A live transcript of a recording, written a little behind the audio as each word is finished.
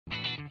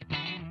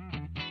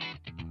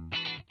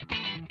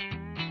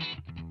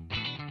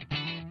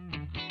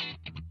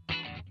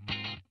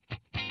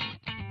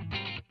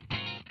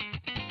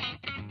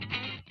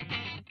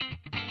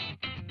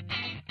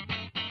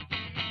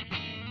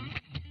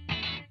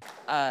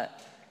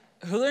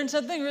Who learned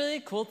something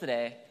really cool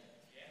today?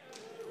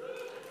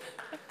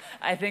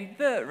 I think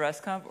the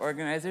RustConf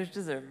organizers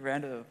deserve a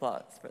round of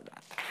applause for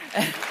that.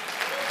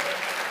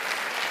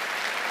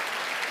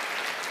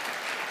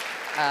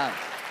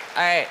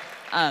 All right,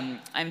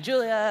 I'm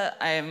Julia.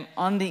 I'm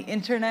on the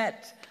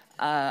internet.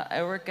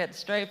 I work at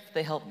Stripe.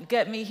 They helped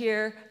get me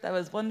here. That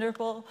was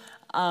wonderful.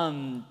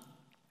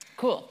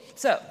 Cool.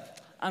 So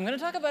I'm going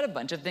to talk about a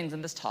bunch of things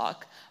in this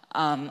talk.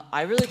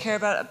 I really care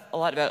a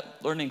lot about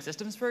learning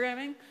systems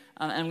programming,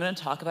 and I'm going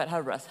to talk about how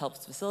Rust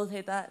helps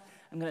facilitate that.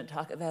 I'm going to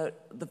talk about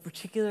the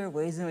particular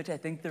ways in which I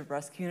think the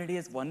Rust community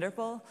is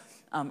wonderful.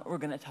 We're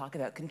going to talk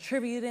about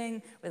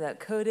contributing without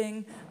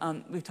coding.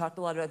 We've talked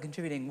a lot about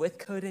contributing with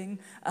coding,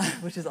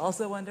 which is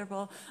also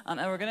wonderful. And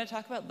we're going to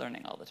talk about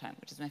learning all the time,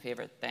 which is my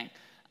favorite thing.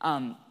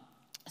 There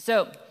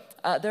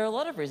are a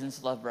lot of reasons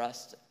to love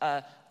Rust.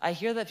 I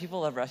hear that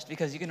people love Rust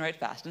because you can write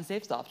fast and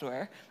safe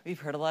software. We've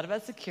heard a lot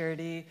about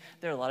security.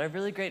 There are a lot of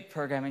really great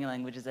programming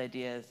languages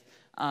ideas.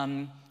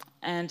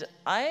 And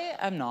I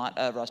am not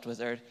a Rust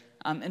wizard.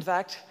 In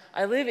fact,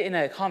 I live in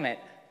a comet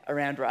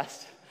around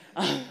Rust.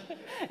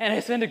 And I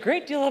spend a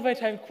great deal of my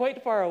time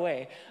quite far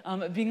away,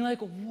 being like,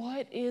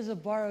 what is a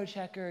borrow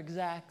checker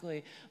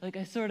exactly? Like,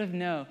 I sort of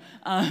know.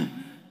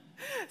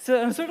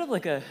 So I'm sort of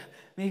like a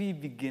maybe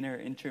beginner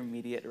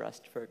intermediate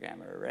Rust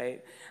programmer,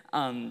 right?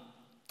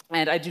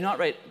 And I do not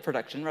write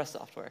production Rust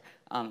software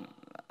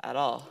at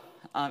all.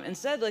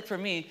 Instead, like for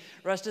me,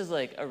 Rust is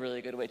like a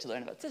really good way to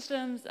learn about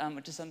systems,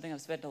 which is something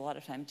I've spent a lot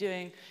of time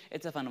doing.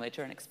 It's a fun way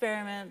to run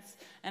experiments,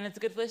 and it's a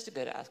good place to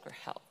go to ask for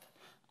help.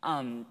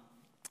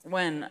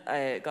 When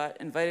I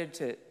got invited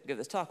to give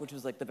this talk, which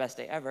was like the best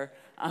day ever,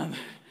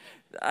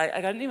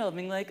 I got an email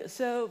being like,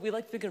 so we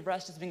like to think of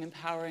Rust as being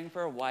empowering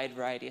for a wide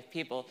variety of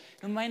people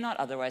who might not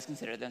otherwise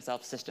consider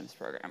themselves systems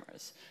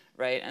programmers,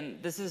 right?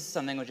 And this is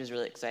something which is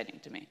really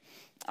exciting to me.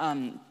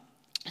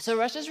 So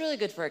Rust is really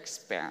good for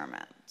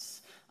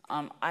experiments.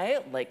 I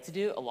like to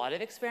do a lot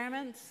of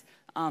experiments.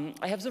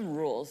 I have some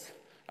rules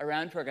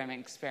around programming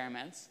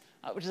experiments,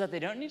 which is that they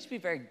don't need to be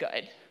very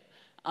good.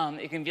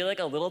 It can be like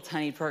a little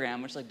tiny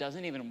program which like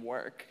doesn't even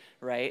work,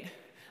 right?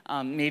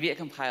 Maybe it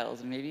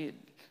compiles, and maybe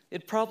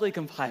it probably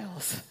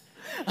compiles.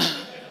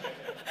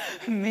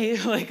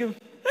 Maybe like,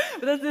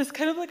 but that's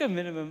kind of like a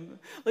minimum.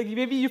 Like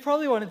maybe you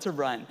probably want it to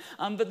run,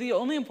 but the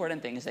only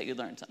important thing is that you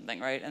learned something,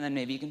 right? And then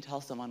maybe you can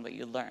tell someone what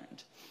you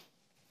learned.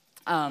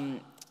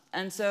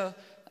 And so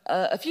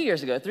a few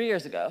years ago, 3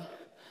 years ago,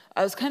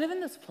 I was kind of in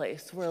this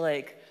place where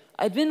like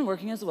I'd been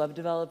working as a web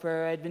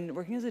developer, I'd been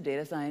working as a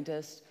data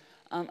scientist.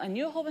 I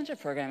knew a whole bunch of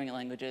programming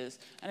languages,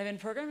 and I've been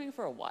programming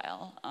for a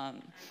while,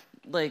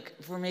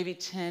 like for maybe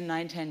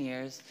 9, 10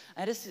 years.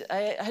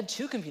 I had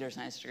 2 computer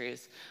science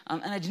degrees,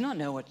 and I did not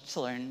know what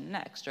to learn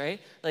next, right?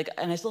 Like,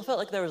 and I still felt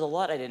like there was a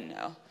lot I didn't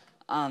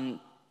know,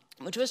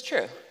 which was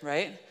true,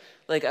 right?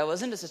 Like, I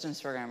wasn't a systems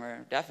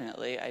programmer,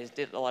 definitely. I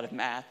did a lot of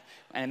math,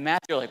 and in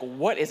math, you're like,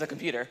 what is a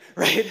computer,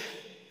 right?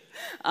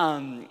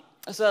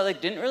 So I like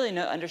didn't really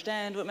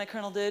understand what my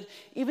kernel did.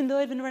 Even though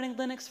I'd been running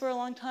Linux for a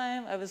long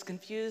time, I was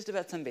confused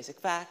about some basic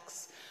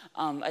facts.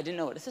 I didn't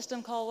know what a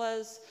system call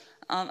was.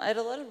 I had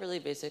a lot of really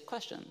basic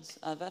questions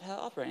about how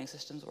operating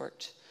systems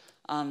worked.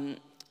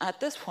 At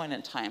this point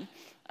in time,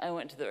 I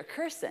went to the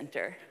Recurse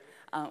Center,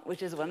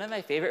 which is one of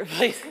my favorite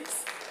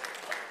places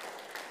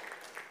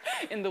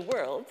in the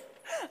world.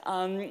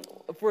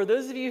 For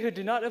those of you who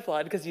do not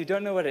applaud because you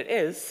don't know what it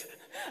is,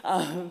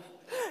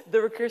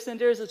 the Recurse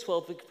Center is a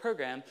 12-week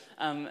program,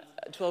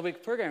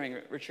 12-week programming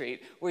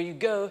retreat, where you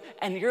go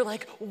and you're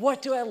like,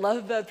 what do I love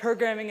about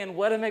programming and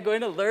what am I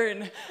going to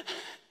learn?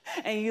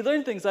 And you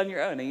learn things on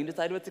your own and you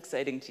decide what's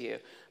exciting to you.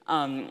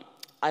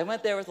 I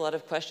went there with a lot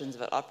of questions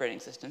about operating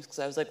systems because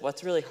I was like,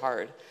 what's really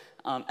hard?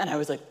 And I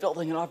was like,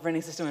 building an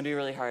operating system would be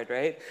really hard,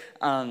 right?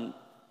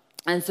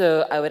 And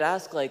so I would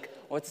ask, like,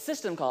 what's a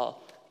system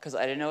call? Because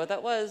I didn't know what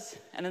that was.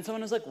 And then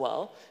someone was like,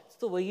 well, it's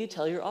the way you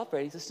tell your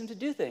operating system to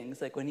do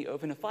things. Like when you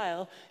open a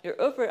file, your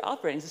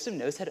operating system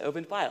knows how to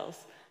open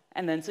files.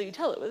 And then so you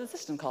tell it with a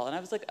system call. And I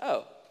was like,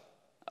 oh,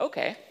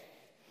 okay.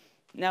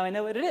 Now I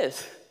know what it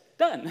is.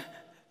 Done.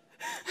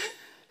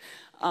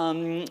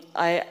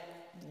 I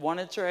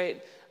wanted to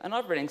write an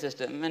operating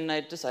system, and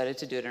I decided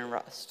to do it in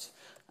Rust.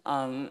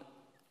 And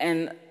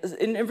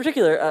in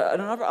particular,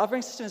 an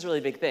operating system is a really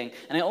big thing.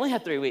 And I only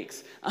had 3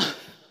 weeks.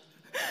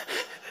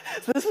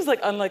 So this was like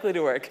unlikely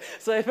to work.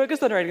 So I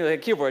focused on writing like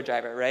a keyboard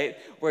driver, right?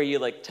 Where you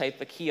like type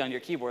a key on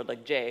your keyboard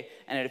like J,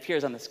 and it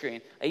appears on the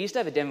screen. I used to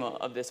have a demo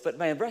of this, but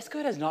my Rust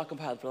code has not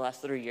compiled for the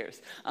last 3 years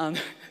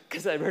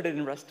because I wrote it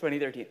in Rust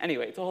 2013.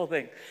 Anyway, it's a whole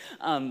thing.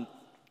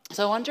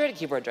 So I wanted to write a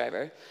keyboard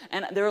driver,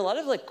 and there were a lot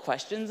of like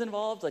questions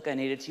involved. Like I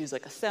needed to use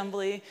like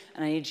assembly,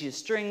 and I needed to use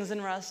strings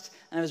in Rust,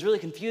 and I was really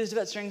confused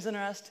about strings in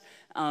Rust.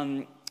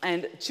 And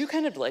 2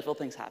 kind of delightful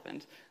things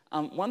happened.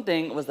 One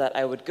thing was that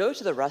I would go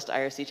to the Rust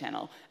IRC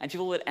channel, and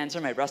people would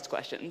answer my Rust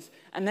questions.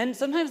 And then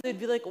sometimes they'd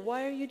be like,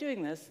 why are you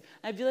doing this?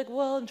 And I'd be like,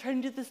 well, I'm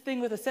trying to do this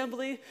thing with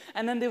assembly.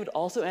 And then they would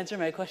also answer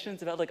my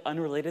questions about like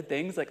unrelated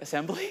things like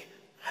assembly.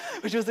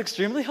 which was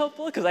extremely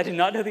helpful because I did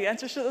not know the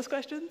answers to those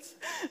questions,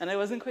 and I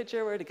wasn't quite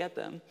sure where to get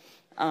them.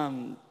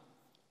 And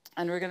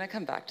we're going to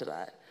come back to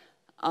that.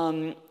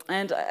 And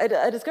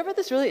I discovered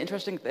this really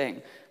interesting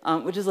thing,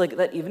 which is like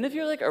that even if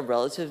you're like a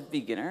relative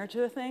beginner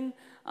to a thing,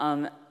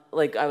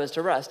 like I was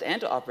to Rust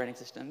and to operating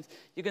systems,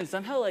 you can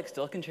somehow like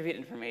still contribute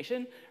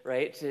information,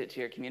 right, to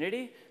your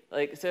community.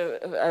 Like, so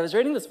I was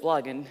writing this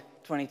blog in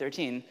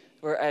 2013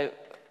 where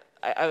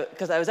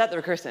because I was at the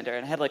Recurse Center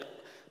and I had like,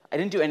 I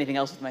didn't do anything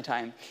else with my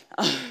time.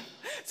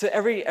 So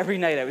every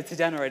night I would sit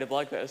down and write a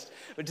blog post,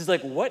 which is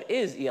like, what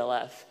is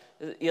ELF?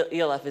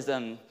 ELF is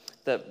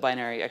the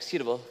binary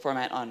executable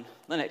format on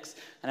Linux.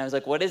 And I was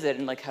like, what is it?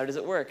 And like, how does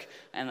it work?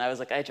 And I was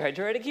like, I tried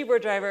to write a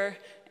keyboard driver,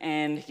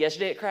 and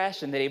yesterday it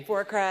crashed, and the day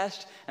before it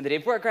crashed, and the day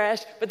before it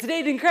crashed, but today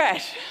it didn't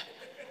crash.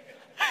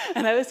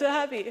 And I was so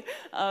happy.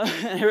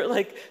 And I wrote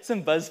like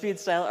some BuzzFeed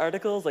style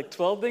articles, like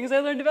 12 things I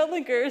learned about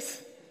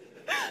linkers.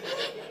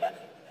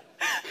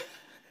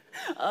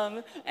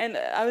 And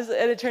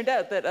it turned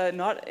out that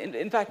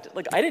in fact,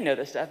 like I didn't know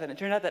this stuff, and it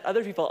turned out that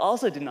other people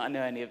also did not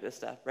know any of this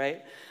stuff,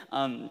 right?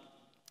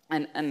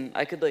 And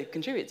I could like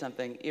contribute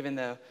something, even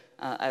though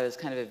I was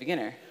kind of a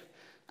beginner.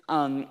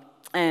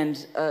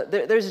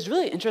 There's this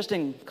really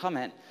interesting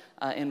comment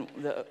in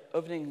the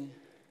opening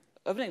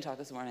talk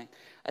this morning,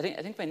 I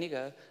think by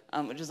Nico,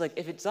 which is like,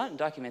 if it's not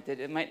documented,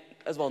 it might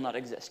as well not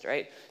exist,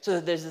 right? So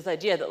there's this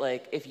idea that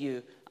like, if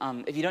you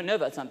don't know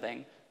about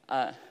something,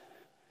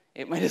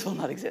 it might as well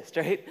not exist,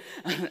 right?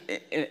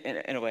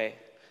 in a way.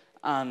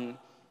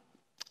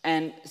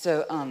 And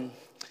so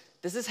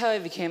this is how I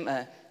became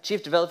a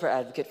chief developer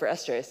advocate for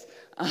strace.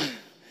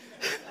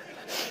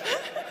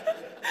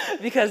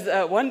 Because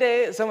one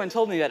day someone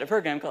told me about a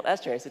program called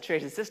strace, it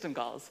traces system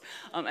calls.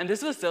 And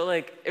this was so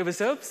like, it was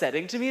so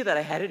upsetting to me that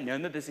I hadn't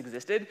known that this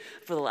existed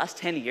for the last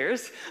 10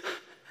 years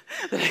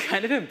that I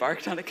kind of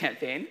embarked on a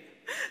campaign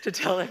to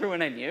tell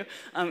everyone I knew.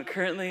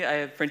 Currently, I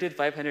have printed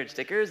 500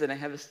 stickers, and I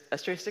have a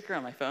strace sticker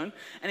on my phone.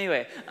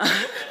 Anyway,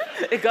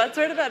 it got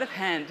sort of out of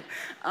hand.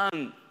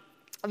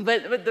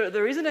 But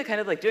the reason I kind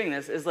of like doing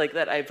this is like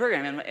that I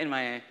program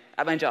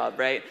at my job,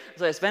 right?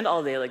 So I spend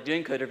all day like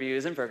doing code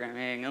reviews and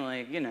programming and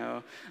like, you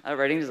know,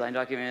 writing design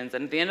documents.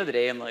 And at the end of the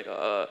day, I'm like,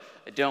 oh,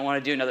 I don't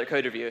want to do another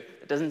code review.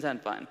 It doesn't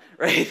sound fun,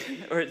 right?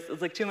 Or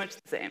it's like too much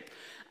the same.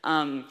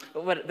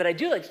 But I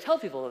do like to tell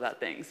people about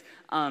things.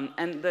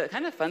 And the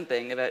kind of fun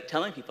thing about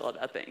telling people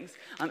about things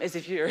is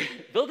if you're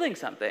building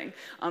something,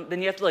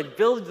 then you have to like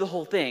build the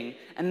whole thing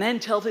and then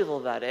tell people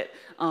about it.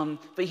 But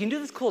you can do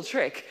this cool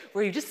trick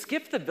where you just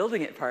skip the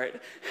building it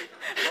part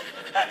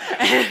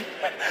and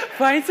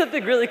find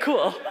something really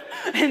cool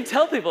and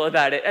tell people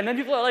about it. And then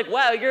people are like,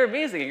 wow, you're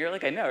amazing. And you're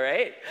like, I know,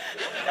 right?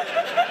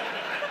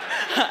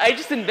 I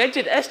just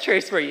invented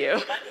strace for you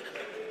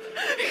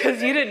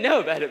because you didn't know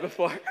about it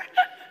before.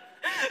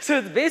 So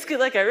it's basically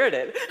like I wrote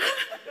it.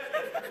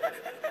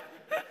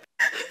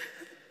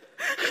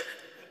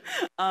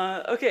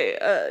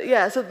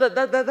 Yeah, so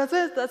that's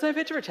it. That's my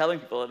pitch for telling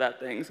people about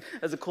things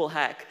as a cool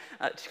hack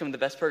to become the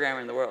best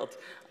programmer in the world.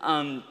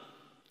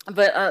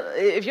 But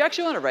if you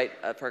actually want to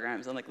write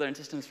programs and like learn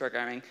systems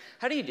programming,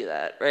 how do you do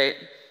that, right?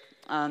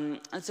 And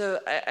so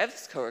I have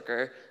this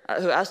coworker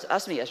who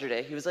asked me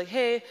yesterday. He was like,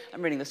 hey,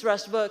 I'm reading this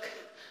Rust book,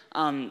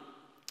 and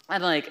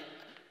like,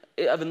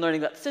 I've been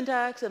learning about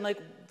syntax, and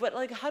like, but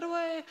like, how do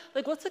I,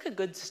 like, what's like a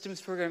good systems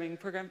programming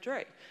program to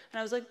write? And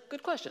I was like,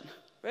 good question,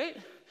 right?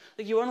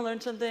 Like, you want to learn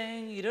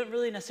something, you don't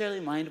really necessarily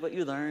mind what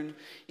you learn,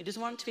 you just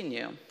want it to be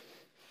new.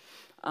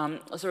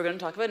 So we're going to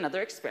talk about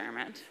another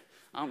experiment,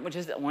 which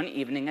is one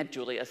evening at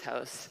Julia's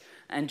house.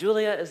 And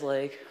Julia is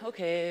like,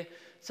 okay,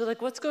 so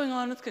like, what's going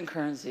on with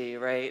concurrency,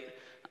 right?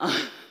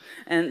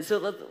 And so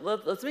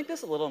let's make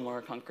this a little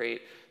more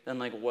concrete than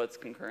like, what's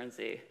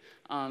concurrency?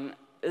 And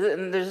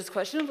there's this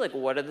question of like,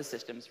 what are the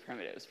systems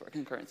primitives for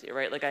concurrency,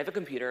 right? Like I have a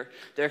computer,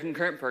 there are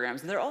concurrent programs,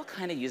 and they're all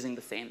kind of using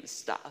the same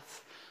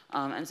stuff.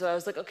 And so I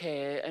was like,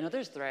 okay, I know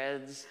there's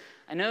threads.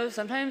 I know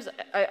sometimes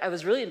I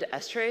was really into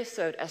strace,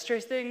 so I would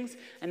strace things,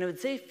 and it would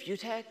say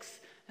futex.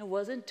 I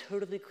wasn't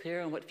totally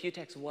clear on what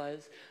futex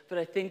was, but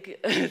I think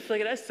it's like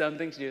it has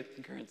something to do with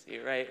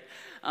concurrency, right?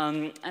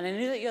 And I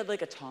knew that you had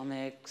like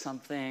atomic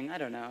something, I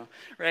don't know,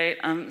 right?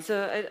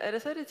 So I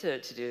decided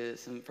to do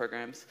some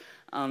programs.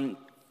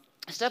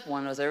 Step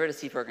one was I wrote a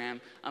C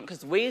program, because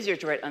it's way easier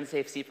to write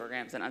unsafe C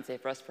programs than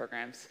unsafe Rust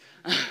programs.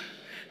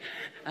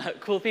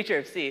 Cool feature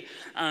of C.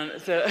 And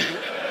so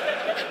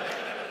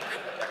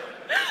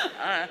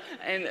I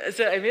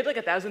made like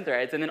 1,000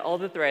 threads, and then all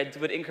the threads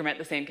would increment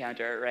the same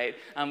counter, right?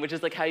 Which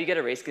is like how you get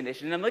a race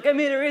condition. And I'm like, I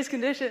made a race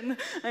condition.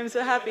 I'm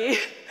so happy.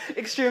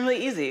 Extremely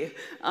easy.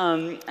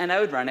 And I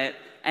would run it,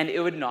 and it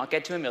would not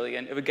get to 1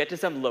 million. It would get to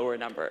some lower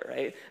number,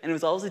 right? And it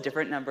was always a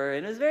different number,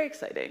 and it was very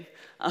exciting.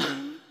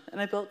 And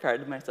I felt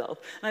proud of myself.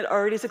 And I'd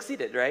already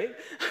succeeded, right?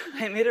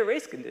 I made a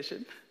race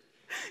condition.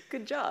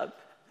 Good job.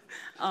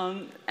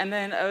 And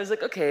then I was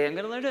like, okay, I'm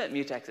going to learn about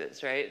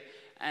mutexes, right?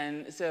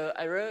 And so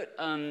I wrote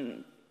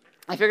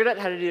I figured out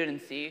how to do it in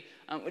C,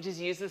 which is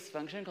use this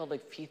function called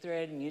like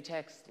pthread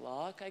mutex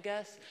lock, I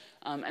guess,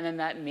 and then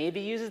that maybe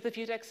uses the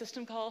mutex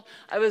system call.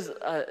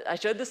 I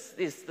showed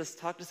this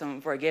talk to someone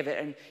before I gave it,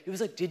 and he was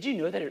like, "Did you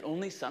know that it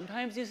only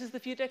sometimes uses the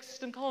mutex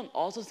system call, and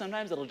also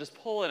sometimes it'll just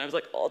pull?" And I was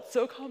like, "Oh, it's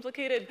so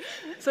complicated,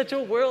 such a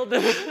world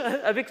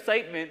of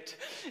excitement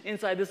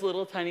inside this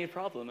little tiny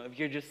problem of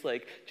you're just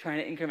like trying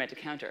to increment a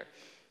counter."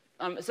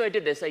 So I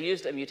did this. I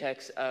used a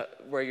mutex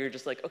where you're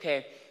just like,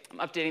 "Okay, I'm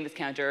updating this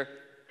counter.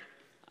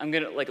 I'm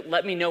gonna like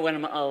let me know when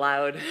I'm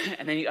allowed,"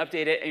 and then you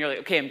update it, and you're like,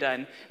 "Okay, I'm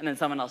done," and then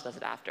someone else does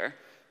it after.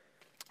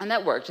 And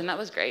that worked, and that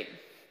was great.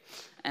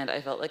 And I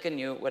felt like I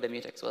knew what a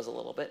mutex was a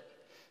little bit,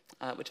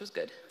 which was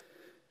good.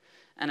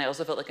 And I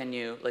also felt like I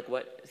knew like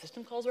what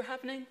system calls were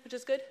happening, which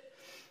is good.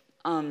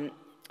 And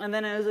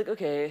then I was like,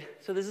 okay,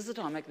 so there's this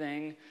atomic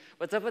thing.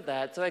 What's up with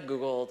that? So I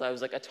Googled. I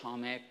was like,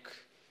 atomic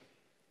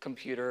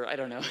computer. I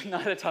don't know,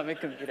 not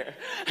atomic computer,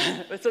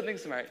 but something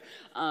smart.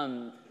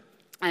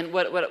 And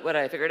what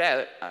I figured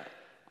out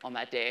on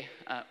that day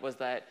was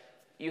that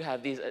you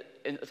have these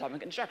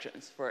atomic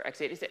instructions for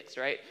x86,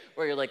 right?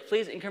 Where you're like,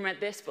 please increment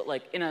this, but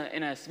like in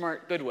a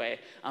smart, good way,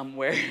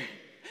 where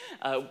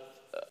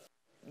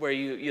where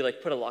you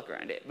like put a lock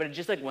around it, but it's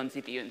just like one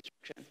CPU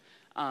instruction.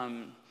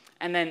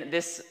 And then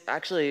this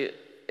actually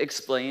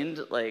explained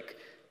like,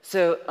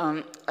 so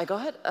I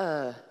got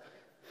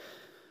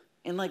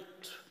in like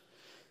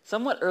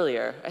somewhat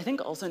earlier, I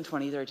think also in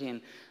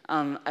 2013,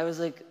 I was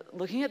like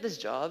looking at this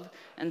job,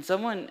 and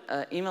someone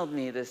emailed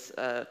me this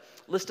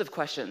list of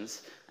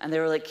questions, and they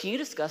were like, "Can you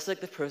discuss like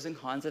the pros and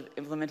cons of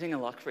implementing a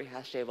lock-free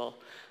hash table?"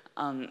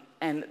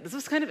 And this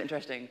was kind of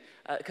interesting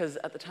because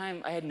at the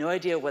time I had no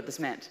idea what this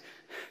meant,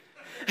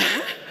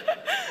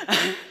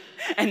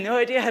 and no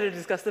idea how to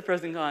discuss the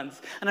pros and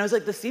cons. And I was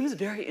like, "This seems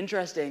very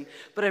interesting,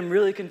 but I'm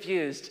really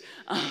confused."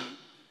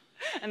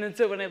 And then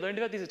so when I learned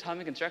about these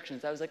atomic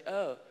instructions, I was like,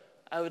 "Oh,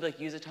 I would like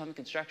use atomic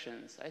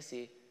instructions. I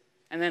see."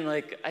 And then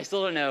like I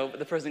still don't know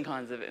the pros and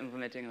cons of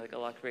implementing like a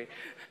lock-free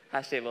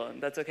hash table,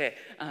 and that's okay.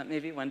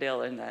 Maybe one day I'll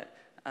learn that.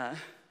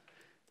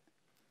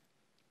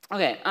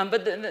 Okay,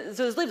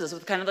 so this leaves us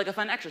with kind of like a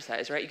fun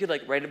exercise, right? You could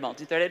like write a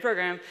multi-threaded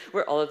program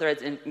where all the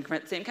threads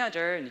increment the same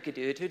counter, and you could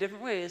do it 2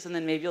 different ways, and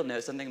then maybe you'll know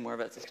something more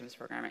about systems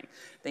programming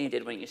than you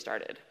did when you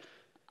started.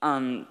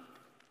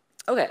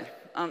 Okay,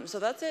 so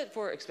that's it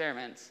for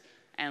experiments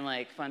and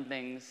like fun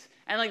things.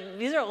 And like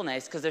these are all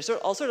nice because they're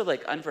all sort of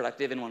like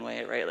unproductive in one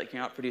way, right? Like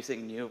you're not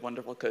producing new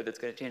wonderful code that's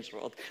going to change the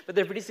world, but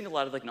they're producing a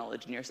lot of like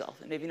knowledge in yourself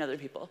and maybe in other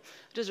people,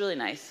 which is really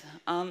nice.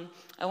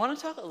 I want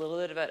to talk a little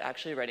bit about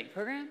actually writing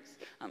programs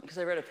because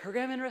I wrote a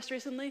program in Rust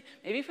recently,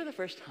 maybe for the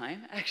first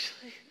time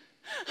actually,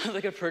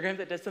 like a program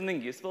that does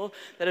something useful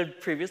that had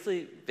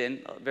previously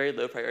been a very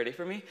low priority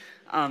for me.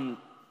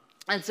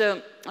 And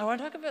so I want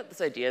to talk about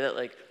this idea that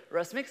like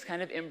Rust makes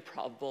kind of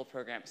improbable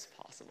programs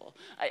possible.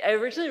 I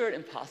originally wrote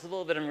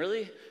impossible, but I'm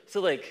really,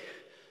 so like,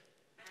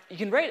 you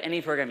can write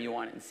any program you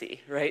want in C,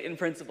 right, in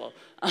principle.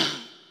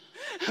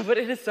 But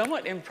it is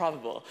somewhat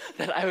improbable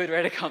that I would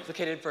write a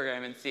complicated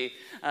program in C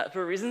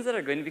for reasons that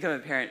are going to become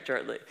apparent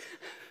shortly.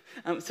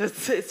 So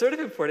it's sort of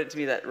important to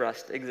me that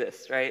Rust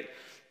exists, right?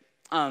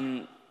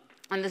 And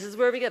this is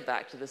where we get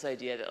back to this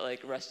idea that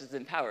like Rust is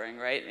empowering,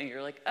 right? And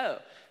you're like, oh,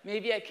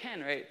 maybe I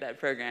can write that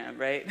program,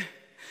 right?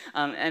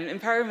 And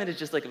empowerment is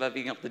just like about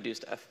being able to do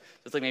stuff.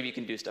 It's like maybe you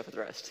can do stuff with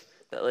Rust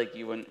that like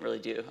you wouldn't really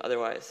do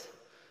otherwise.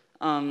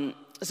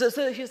 So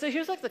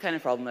here's like the kind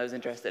of problem I was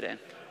interested in.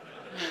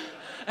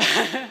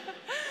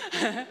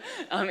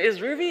 Is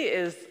Ruby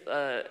is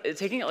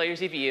taking all your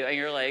CPU and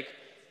you're like,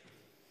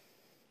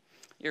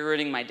 you're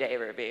ruining my day,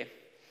 Ruby.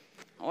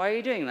 Why are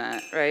you doing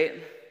that,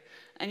 right?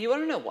 And you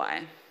want to know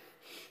why.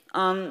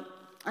 And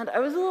I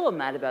was a little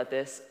mad about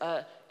this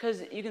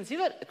because you can see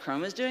what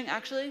Chrome is doing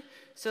actually.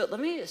 So let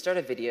me start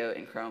a video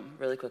in Chrome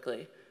really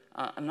quickly.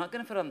 I'm not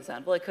going to put on the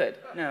sound. Well, I could.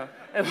 No,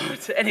 I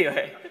won't.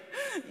 Anyway,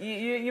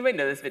 you might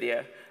know this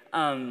video.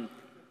 And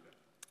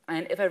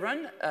if I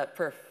run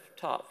perf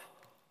top,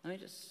 let me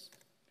just.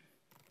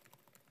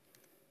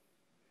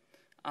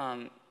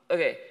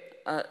 Okay,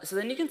 so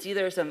then you can see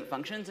there are some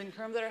functions in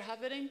Chrome that are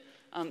happening.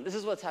 This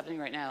is what's happening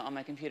right now on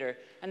my computer.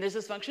 And there's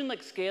this function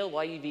like scale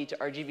YUV to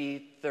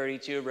RGB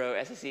 32 row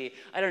SSE.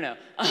 I don't know.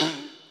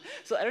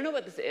 So I don't know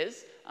what this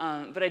is,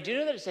 but I do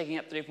know that it's taking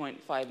up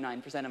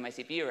 3.59% of my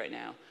CPU right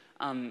now.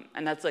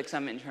 And that's like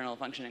some internal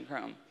function in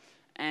Chrome.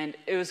 And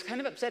it was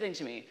kind of upsetting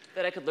to me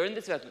that I could learn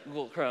this about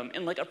Google Chrome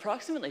in like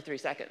approximately 3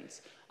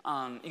 seconds.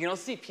 You can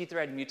also see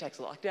pthread mutex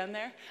lock down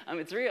there.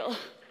 It's real.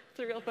 It's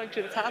a real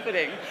function. It's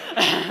happening.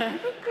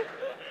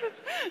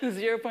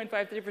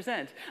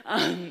 0.53%.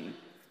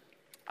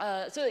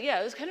 So yeah,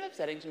 it was kind of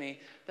upsetting to me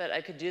that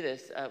I could do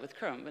this with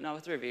Chrome, but not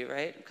with Ruby,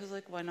 right? Because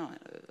like, why not?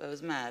 I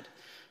was mad.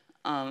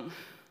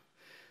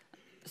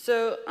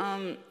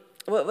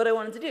 What I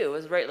wanted to do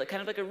was write like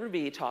kind of like a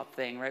Ruby top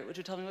thing, right? Which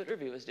would tell me what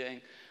Ruby was doing.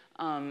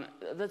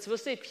 That's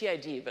supposed to say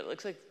PID, but it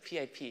looks like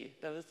PIP.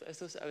 I was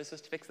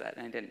supposed to fix that,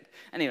 and I didn't.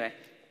 Anyway,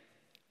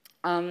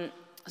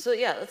 So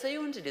yeah, let's say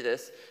you want to do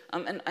this,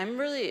 and I'm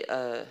really,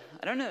 I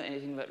don't know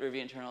anything about Ruby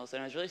internals,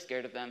 and I was really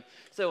scared of them.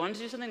 So I wanted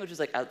to do something which was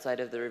like outside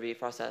of the Ruby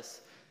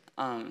process.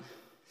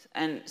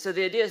 And so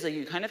the idea is like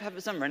you kind of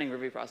have some running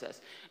Ruby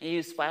process, and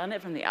you spy on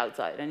it from the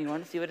outside, and you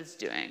want to see what it's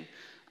doing.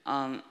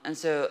 And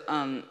so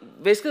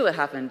basically what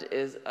happened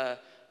is, I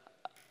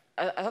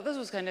thought this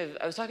was kind of,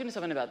 I was talking to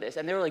someone about this,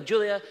 and they were like,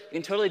 Julia, you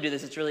can totally do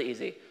this, it's really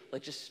easy.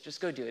 Like,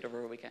 just go do it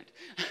over a weekend.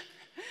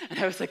 And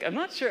I was like, I'm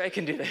not sure I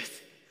can do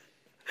this.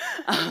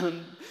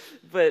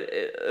 But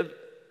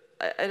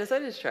I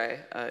decided to try,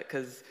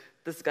 because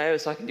this guy I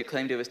was talking to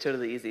claimed it was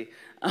totally easy.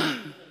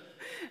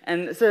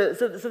 And so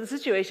the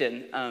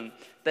situation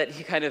that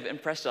he kind of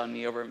impressed on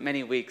me over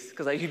many weeks,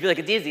 because he'd be like,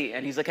 it's easy,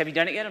 and he's like, have you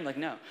done it yet? I'm like,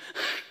 no.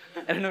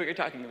 I don't know what you're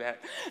talking about.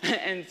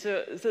 And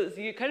so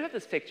you kind of have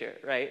this picture,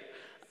 right?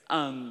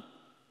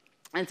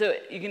 And so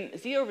you can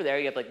see over there,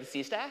 you have like the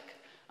C stack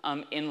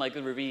in like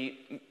the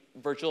Ruby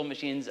virtual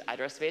machine's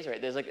address space,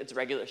 right? There's like its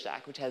regular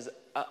stack, which has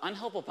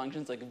unhelpful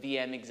functions like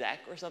VM exec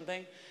or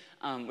something,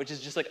 which is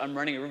just like I'm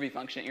running a Ruby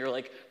function. And you're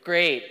like,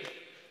 great,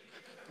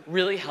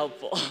 really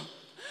helpful.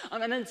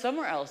 And then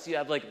somewhere else you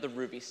have like the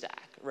Ruby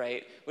stack,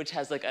 right? Which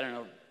has like, I don't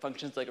know,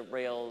 functions like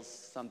Rails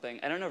something.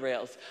 I don't know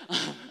Rails.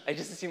 I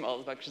just assume all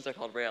the functions are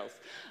called Rails.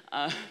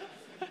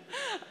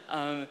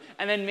 And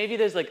then maybe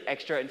there's like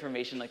extra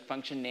information like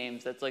function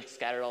names that's like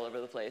scattered all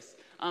over the place.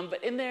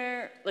 But in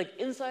there, like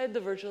inside the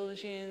virtual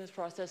machine's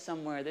process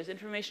somewhere, there's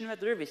information about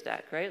the Ruby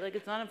stack, right? Like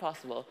it's not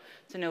impossible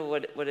to know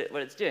what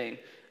it's doing.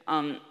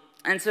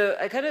 And so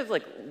I kind of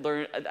like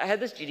learned, I had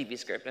this GDB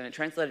script and I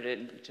translated it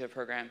into a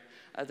program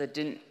that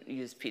didn't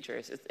use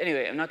ptrace.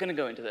 Anyway, I'm not going to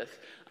go into this.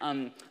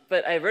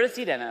 But I wrote a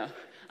C demo.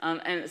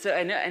 And so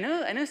I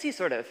know C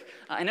sort of.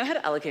 I know how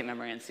to allocate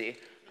memory in C.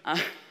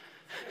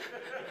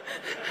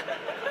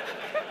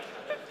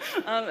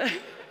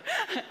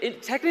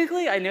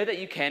 Technically, I know that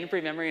you can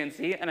free memory in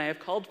C, and I have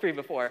called free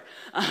before.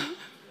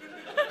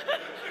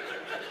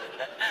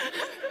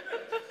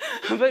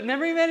 But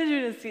memory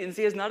management in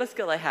C is not a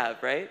skill I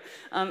have, right?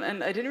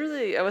 And I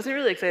wasn't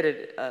really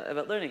excited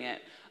about learning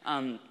it.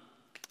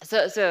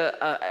 So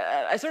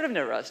I sort of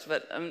know Rust,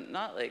 but I'm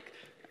not like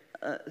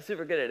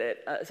super good at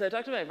it. So I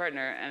talked to my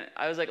partner, and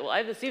I was like, well, I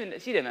have the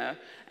C demo.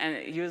 And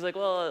he was like,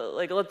 well,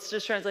 like, let's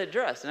just translate it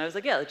to Rust. And I was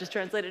like, yeah, let's just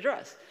translate it to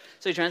Rust.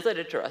 So he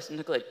translated it to Rust and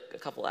took like a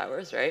couple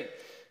hours, right?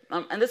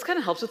 And this kind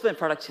of helps with my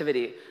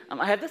productivity.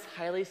 I have this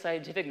highly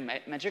scientific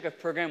metric of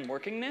program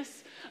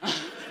workingness.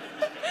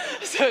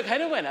 So it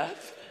kind of went up.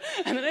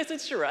 And then I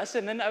switched to Rust,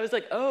 and then I was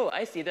like, oh,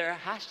 I see, there are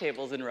hash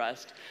tables in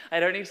Rust. I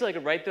don't need to like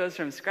write those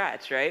from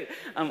scratch, right?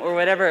 Or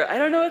whatever. I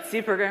don't know what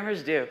C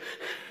programmers do.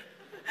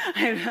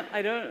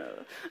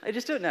 I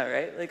just don't know,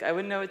 right? Like, I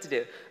wouldn't know what to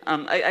do.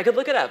 I could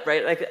look it up,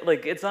 right?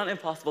 Like it's not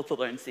impossible to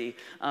learn C,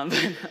 but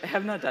I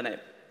have not done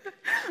it.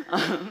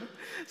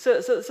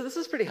 So this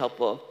is pretty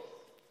helpful.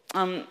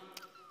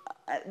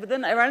 But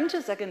then I ran into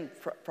a second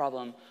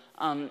problem,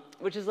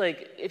 which is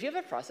like, if you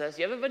have a process,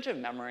 you have a bunch of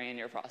memory in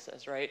your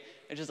process, right?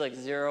 It's just like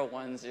 0,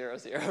 1, 0,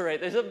 0, right?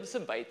 There's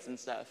some bytes and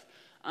stuff.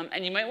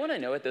 And you might want to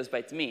know what those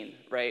bytes mean,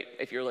 right?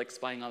 If you're like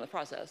spying on the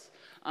process.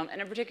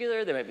 And in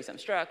particular, there might be some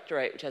struct,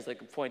 right, which has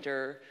like a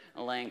pointer,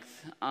 a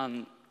length.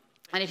 And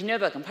if you know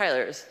about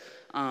compilers,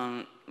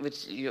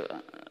 which you,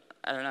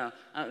 I don't know,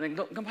 then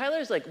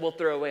compilers like will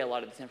throw away a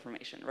lot of this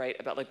information, right,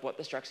 about like what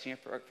the structs in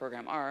your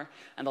program are,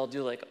 and they'll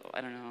do like, I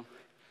don't know,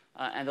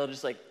 and they'll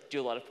just like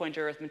do a lot of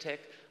pointer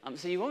arithmetic.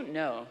 So you won't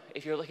know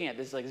if you're looking at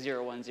this like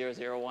 0, 1, 0,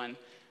 0, 1,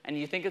 and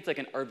you think it's like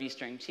an RB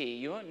string T.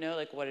 You won't know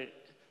like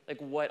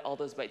what all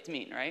those bytes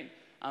mean, right?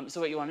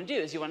 So what you want to do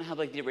is you want to have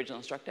like the original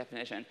struct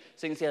definition.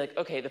 So you can say like,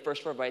 okay, the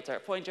first 4 bytes are a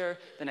pointer,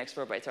 the next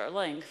 4 bytes are a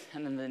length,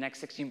 and then the next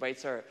 16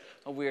 bytes are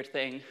a weird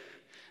thing.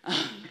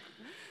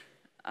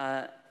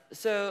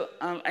 So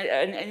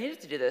I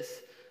needed to do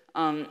this,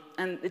 and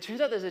it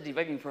turns out there's a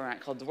debugging format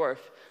called Dwarf,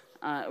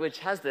 which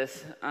has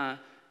this,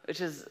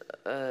 which is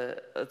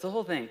it's a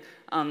whole thing.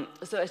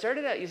 So I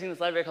started out using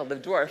this library called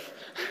libdwarf.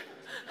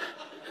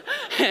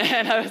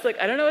 And I was like,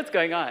 I don't know what's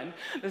going on.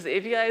 This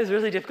API is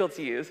really difficult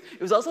to use.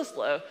 It was also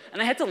slow,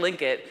 and I had to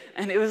link it,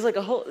 and it was like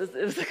it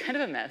was like kind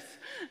of a mess.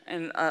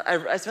 And I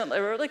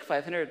wrote like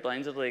 500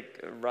 lines of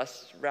like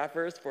Rust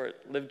wrappers for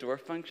libdwarf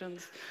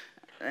functions,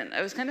 and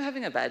I was kind of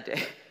having a bad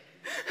day.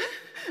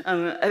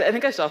 I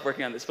think I stopped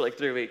working on this for like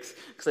 3 weeks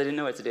because I didn't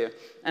know what to do.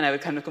 And I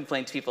would kind of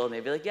complain to people, and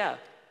they'd be like, yeah,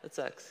 that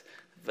sucks.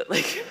 But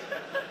like,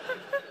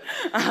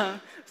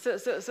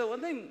 so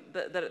one thing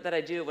that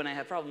I do when I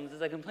have problems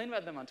is I complain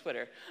about them on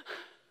Twitter.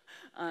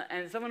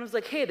 And someone was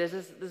like, hey, there's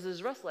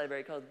this Rust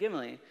library called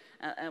Gimli.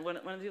 And one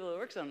of the people who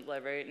works on the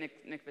library,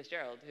 Nick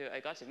Fitzgerald, who I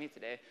got to meet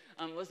today,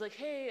 was like,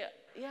 hey,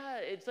 yeah,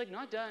 it's like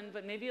not done,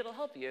 but maybe it'll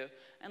help you.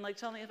 And like,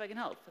 tell me if I can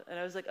help. And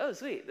I was like, oh,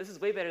 sweet, this is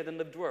way better than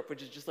libdwarf,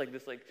 which is just like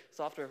this like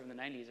software from the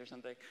 90s or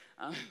something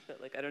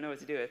that like I don't know what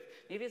to do with.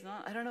 Maybe it's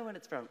not, I don't know when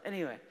it's from.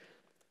 Anyway.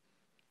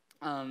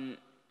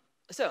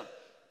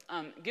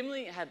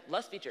 Gimli had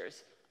less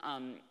features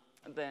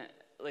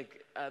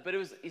but it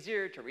was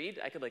easier to read.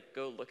 I could like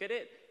go look at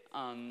it.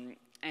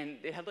 And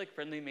they had like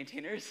friendly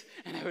maintainers,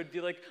 and I would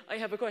be like, I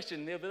have a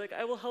question. They'll be like,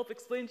 I will help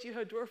explain to you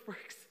how Dwarf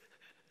works,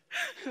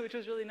 which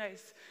was really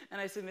nice. And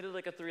I submitted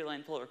like a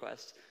 3-line pull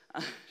request,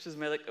 which was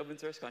my like open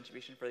source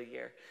contribution for the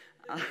year.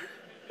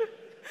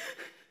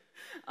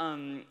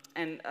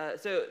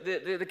 So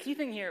the key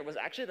thing here was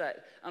actually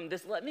that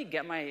this let me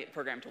get my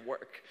program to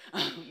work,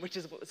 which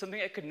is something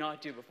I could not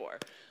do before.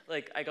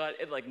 Like I got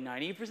it like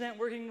 90%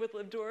 working with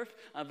libdwarf,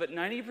 but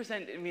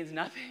 90% it means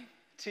nothing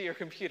to your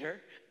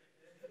computer.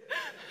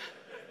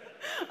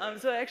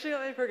 So I actually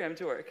got my program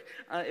to work.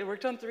 It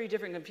worked on 3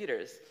 different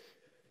computers.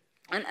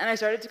 And I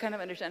started to kind of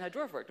understand how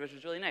Dwarf worked, which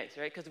was really nice,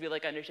 right? Because we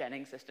like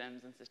understanding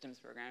systems and systems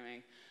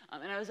programming.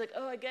 And I was like,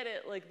 oh, I get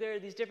it. Like there are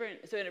these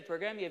different, so in a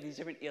program, you have these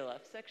different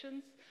ELF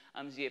sections.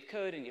 So you have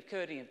code, and you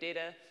have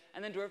data.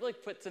 And then Dwarf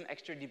like put some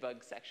extra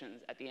debug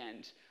sections at the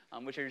end,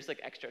 which are just like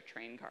extra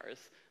train cars,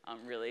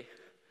 really.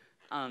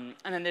 And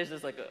then there's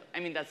this like,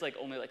 that's like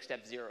only like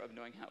step 0 of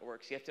knowing how it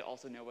works. You have to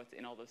also know what's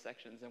in all those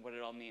sections and what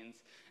it all means.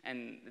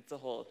 And it's a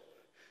whole,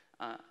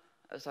 I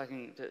was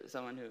talking to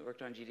someone who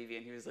worked on GDV,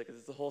 and he was like,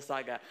 "This is a whole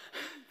saga."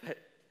 But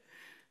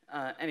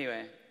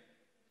anyway,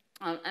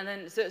 and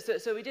then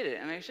so we did it,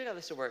 and I actually got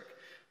this to work,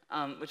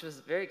 which was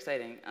very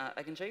exciting.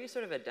 I can show you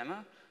sort of a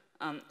demo.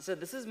 So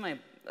this is my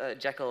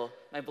Jekyll,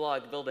 my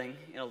blog building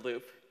in a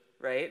loop,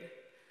 right?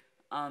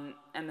 And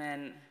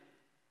then,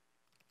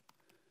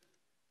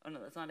 oh no,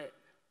 that's not it.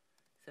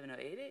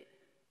 7088?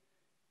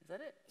 Is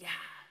that it? Yeah.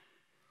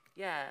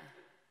 Yeah.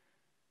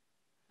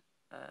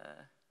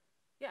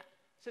 Yeah.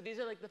 So these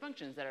are like the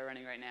functions that are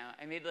running right now.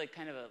 I made like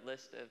kind of a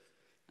list of,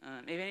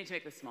 maybe I need to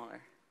make this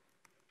smaller.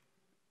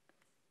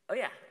 Oh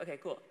yeah, okay,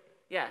 cool.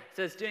 Yeah,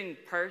 so it's doing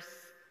parse.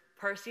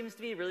 Parse seems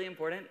to be really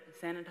important.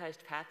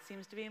 Sanitized path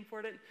seems to be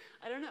important.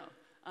 I don't know.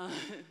 But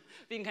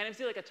you can kind of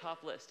see like a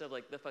top list of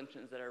like the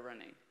functions that are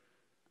running.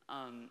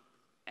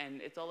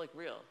 And it's all like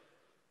real.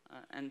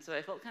 And so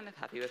I felt kind of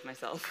happy with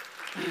myself.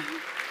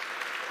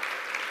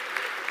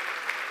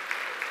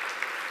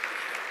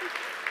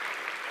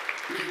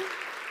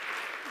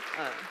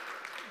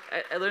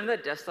 I learned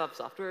that desktop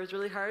software is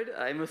really hard.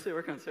 I mostly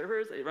work on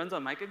servers. It runs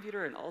on my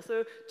computer and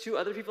also 2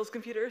 other people's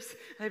computers.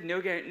 I have no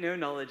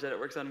knowledge that it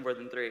works on more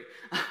than 3.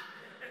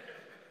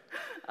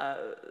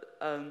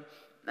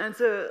 And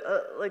so,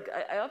 like,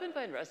 I often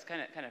find Rust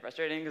kind of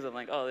frustrating because I'm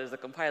like, oh, there's a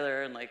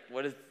compiler, and like,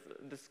 what does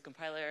this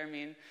compiler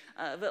mean?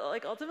 But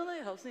like, ultimately,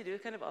 it helps me do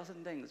kind of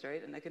awesome things,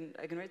 right? And I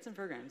can write some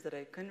programs that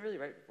I couldn't really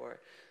write before,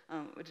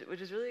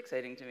 which is really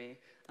exciting to me.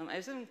 I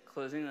have some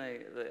closing,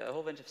 like, a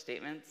whole bunch of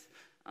statements.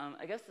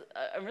 I guess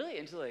I'm really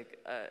into like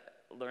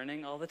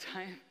learning all the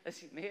time,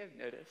 as you may have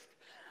noticed.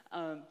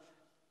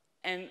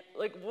 And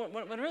like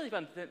one really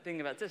fun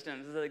thing about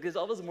systems is that like, there's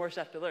always more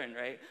stuff to learn,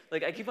 right?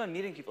 Like I keep on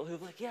meeting people who're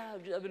like, yeah,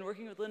 I've been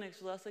working with Linux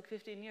for the last like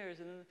 15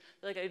 years, and then,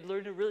 like I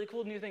learned a really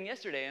cool new thing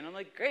yesterday, and I'm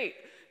like, great,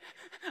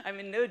 I'm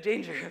in no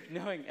danger of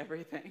knowing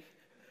everything.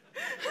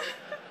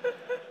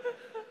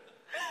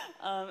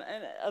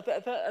 And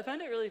I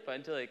found it really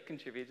fun to like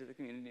contribute to the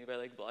community by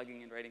like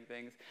blogging and writing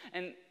things,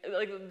 and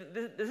like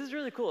this is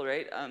really cool,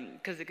 right?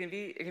 Because it can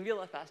be a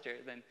lot faster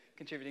than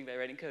contributing by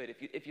writing code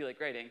if you like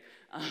writing.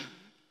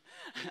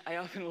 I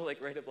often will like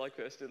write a blog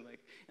post in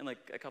like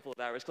a couple of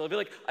hours. Because I'll be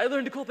like, I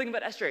learned a cool thing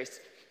about strace.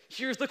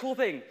 Here's the cool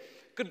thing.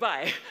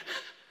 Goodbye.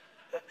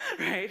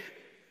 Right?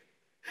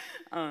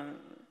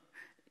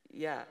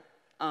 Yeah.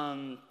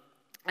 And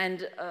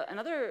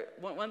another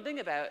one thing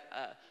about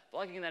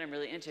blogging that I'm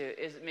really into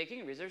is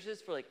making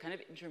resources for like kind of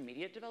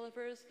intermediate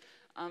developers.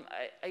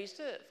 I used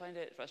to find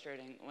it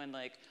frustrating when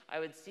like I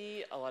would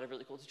see a lot of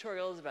really cool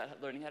tutorials about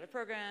learning how to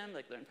program,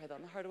 like learn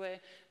Python the hard way,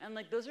 and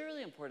like those are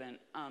really important.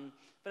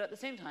 But at the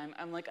same time,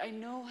 I'm like, I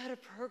know how to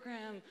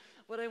program.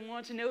 What I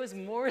want to know is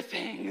more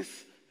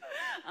things.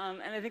 And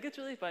I think it's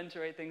really fun to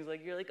write things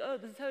like, you're like, oh,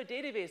 this is how a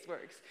database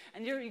works.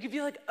 And you could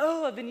be like,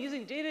 oh, I've been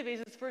using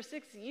databases for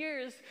 6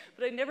 years,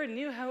 but I never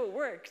knew how it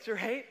worked,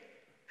 right?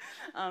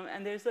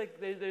 And there's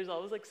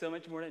always like so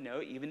much more to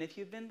know, even if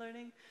you've been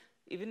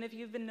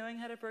knowing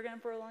how to program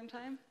for a long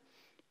time.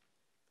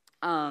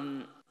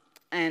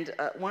 And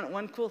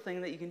one cool thing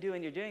that you can do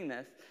when you're doing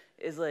this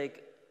is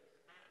like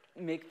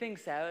make things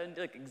sound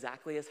like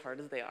exactly as hard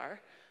as they are.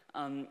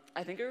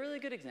 I think a really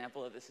good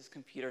example of this is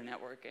computer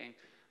networking.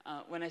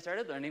 When I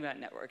started learning about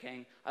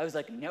networking, I was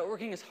like,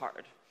 networking is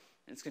hard.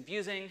 It's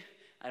confusing.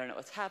 I don't know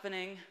what's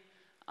happening.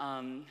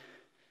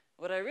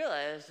 What I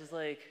realized is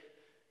like,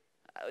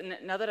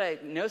 now that I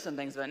know some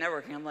things about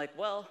networking, I'm like,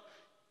 well,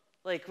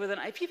 like with an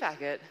IP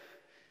packet,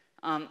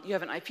 you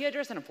have an IP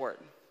address and a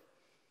port.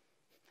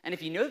 And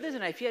if you know there's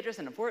an IP address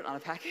and a port on a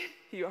packet,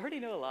 you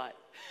already know a lot.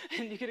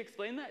 And you could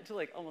explain that to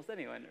like almost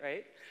anyone,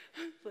 right?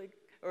 Like,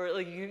 or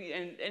like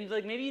and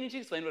like maybe you need to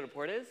explain what a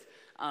port is.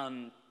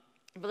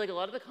 But like a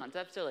lot of the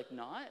concepts are like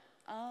not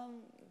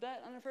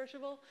that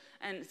unapproachable.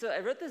 And so I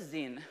wrote this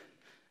zine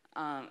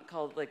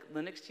called like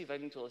Linux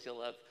debugging tools you'll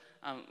love,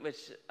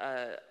 which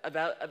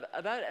about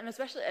and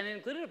it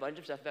included a bunch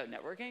of stuff about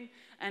networking.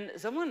 And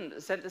someone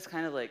sent this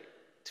kind of like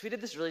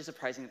tweeted this really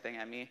surprising thing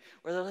at me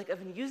where they're like, I've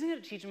been using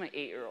it to teach my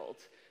 8-year-old.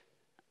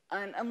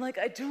 And I'm like,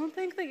 I don't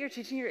think that you're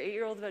teaching your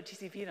 8-year-old about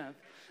TCP enough.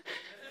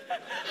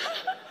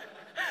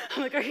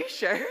 I'm like, are you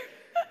sure?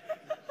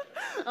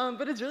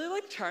 But it's really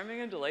like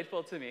charming and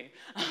delightful to me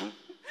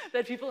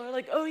that people are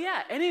like, oh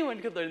yeah, anyone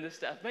could learn this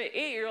stuff. My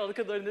 8-year-old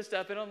could learn this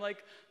stuff, and I'm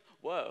like,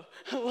 whoa.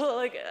 Well,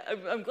 like,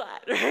 I'm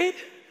glad, right?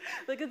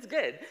 Like, it's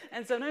good.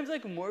 And sometimes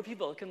like more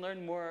people can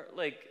learn more,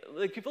 like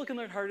people can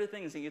learn harder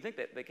things than you think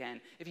that they can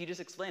if you just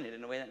explain it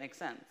in a way that makes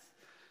sense,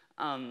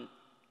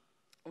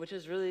 which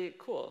is really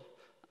cool.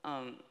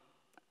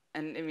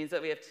 And it means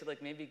that we have to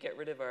like maybe get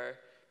rid of our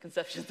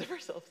conceptions of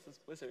ourselves as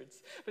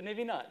wizards, but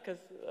maybe not, because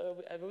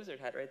I have a wizard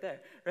hat right there,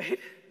 right?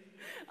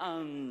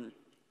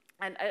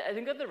 And I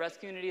think that the Rust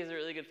community is a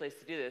really good place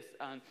to do this,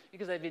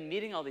 because I've been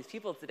meeting all these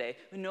people today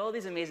who know all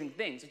these amazing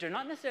things, which are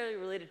not necessarily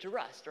related to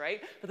Rust,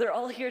 right? But they're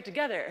all here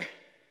together.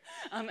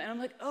 And I'm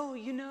like, oh,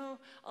 you know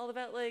all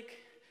about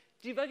like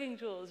debugging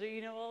tools, or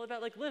you know all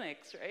about like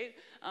Linux, right?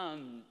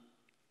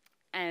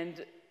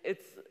 And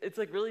it's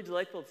like really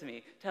delightful to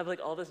me to have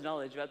like all this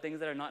knowledge about things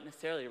that are not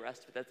necessarily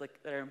Rust, but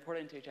that are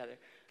important to each other,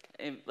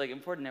 and, like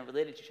important and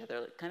related to each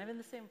other, like kind of in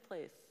the same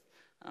place.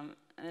 And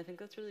I think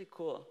that's really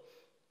cool.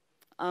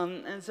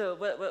 And so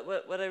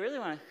what I really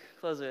want to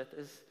close with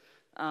is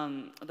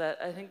that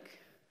I think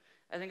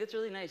it's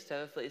really nice to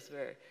have a place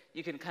where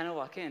you can kind of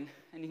walk in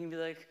and you can be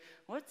like,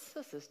 what's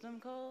the system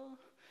called?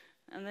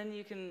 And then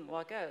you can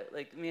walk out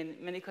like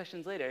many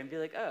questions later and be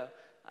like, oh,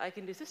 I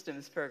can do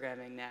systems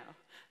programming now.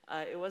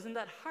 It wasn't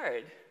that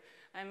hard.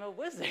 I'm a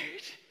wizard.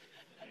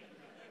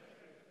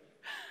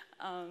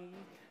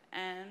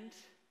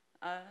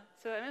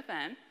 So I'm a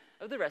fan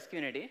of the Rust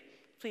community.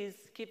 Please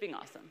keep being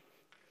awesome.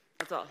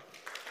 That's all.